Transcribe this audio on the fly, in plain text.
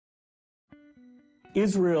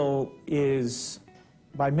Israel is,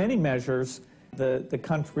 by many measures, the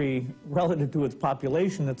country relative to its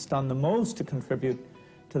population that's done the most to contribute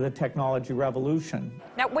to the technology revolution.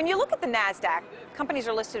 Now, when you look at the NASDAQ, companies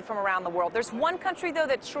are listed from around the world. There's one country, though,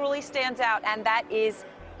 that truly stands out, and that is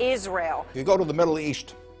Israel. If you go to the Middle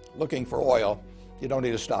East looking for oil, you don't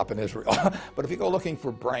need to stop in Israel. But if you go looking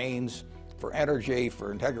for brains, for energy,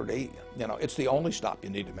 for integrity, you know, it's the only stop you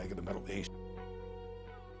need to make in the Middle East.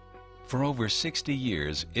 For over 60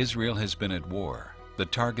 years, Israel has been at war, the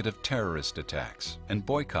target of terrorist attacks, and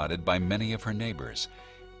boycotted by many of her neighbors.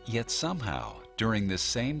 Yet somehow, during this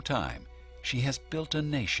same time, she has built a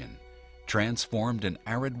nation, transformed an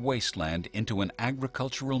arid wasteland into an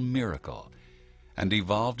agricultural miracle, and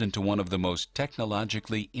evolved into one of the most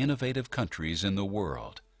technologically innovative countries in the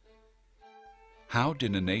world. How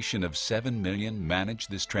did a nation of 7 million manage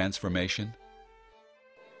this transformation?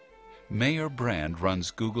 Mayor Brand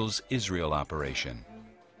runs Google's Israel operation.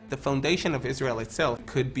 The foundation of Israel itself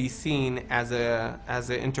could be seen as an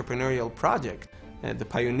entrepreneurial project. The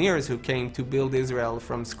pioneers who came to build Israel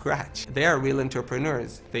from scratch, they are real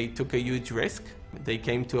entrepreneurs. They took a huge risk. They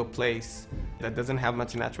came to a place that doesn't have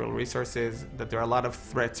much natural resources, that there are a lot of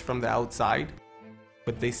threats from the outside,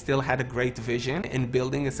 but they still had a great vision in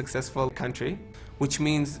building a successful country, which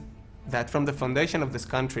means that from the foundation of this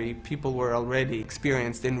country, people were already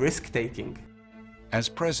experienced in risk-taking. As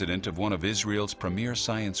president of one of Israel's premier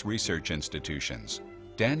science research institutions,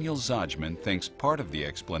 Daniel Zajman thinks part of the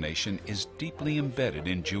explanation is deeply embedded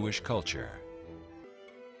in Jewish culture.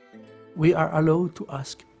 We are allowed to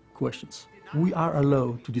ask questions. We are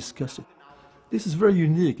allowed to discuss it. This is very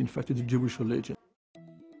unique, in fact, in the Jewish religion.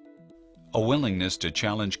 A willingness to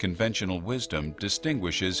challenge conventional wisdom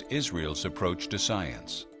distinguishes Israel's approach to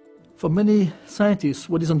science. For many scientists,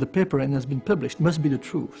 what is on the paper and has been published must be the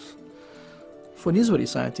truth. For an Israeli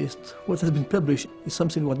scientist, what has been published is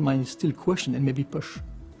something one might still question and maybe push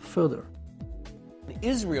further.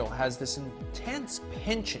 Israel has this intense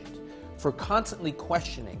penchant for constantly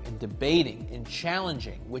questioning and debating and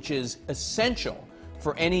challenging, which is essential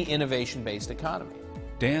for any innovation-based economy.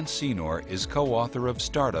 Dan Senor is co-author of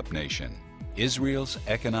Startup Nation, Israel's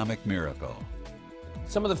Economic Miracle.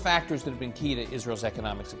 Some of the factors that have been key to Israel's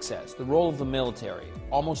economic success: the role of the military.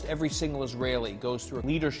 Almost every single Israeli goes through a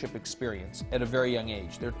leadership experience at a very young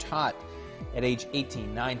age. They're taught at age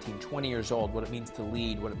 18, 19, 20 years old what it means to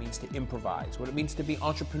lead, what it means to improvise, what it means to be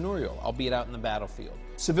entrepreneurial, albeit out in the battlefield.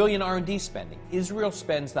 Civilian R&D spending. Israel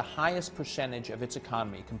spends the highest percentage of its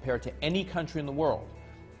economy compared to any country in the world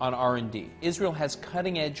on R&D. Israel has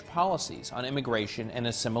cutting-edge policies on immigration and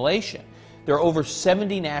assimilation. There are over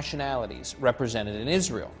 70 nationalities represented in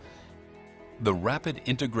Israel. The rapid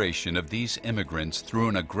integration of these immigrants through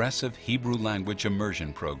an aggressive Hebrew language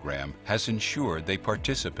immersion program has ensured they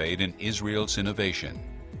participate in Israel's innovation.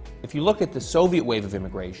 If you look at the Soviet wave of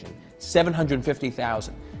immigration,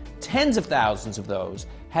 750,000, tens of thousands of those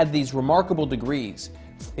had these remarkable degrees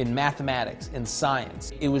in mathematics and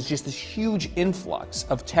science. It was just this huge influx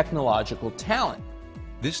of technological talent.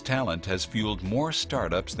 This talent has fueled more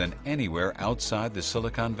startups than anywhere outside the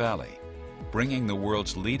Silicon Valley, bringing the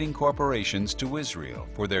world's leading corporations to Israel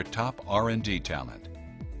for their top R&D talent.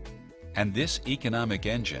 And this economic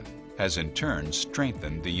engine has in turn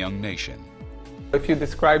strengthened the young nation. If you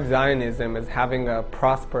describe Zionism as having a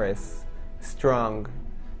prosperous, strong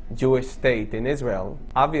Jewish state in Israel,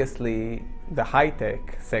 obviously the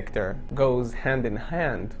high-tech sector goes hand in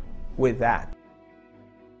hand with that.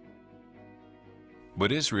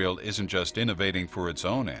 But Israel isn't just innovating for its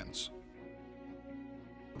own ends.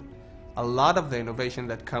 A lot of the innovation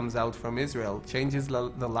that comes out from Israel changes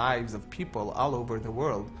the lives of people all over the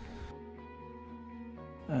world.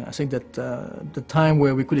 I think that the time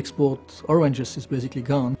where we could export oranges is basically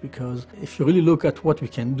gone, because if you really look at what we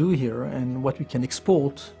can do here and what we can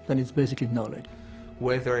export, then it's basically knowledge.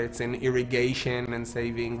 Whether it's in irrigation and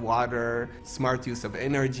saving water, smart use of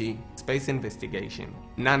energy, space investigation,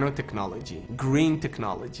 nanotechnology, green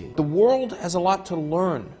technology. The world has a lot to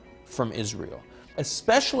learn from Israel,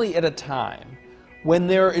 especially at a time when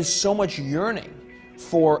there is so much yearning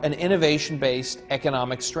for an innovation-based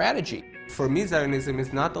economic strategy. For me, Zionism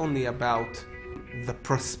is not only about the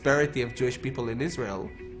prosperity of Jewish people in Israel,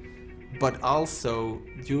 but also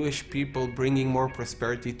Jewish people bringing more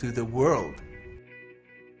prosperity to the world.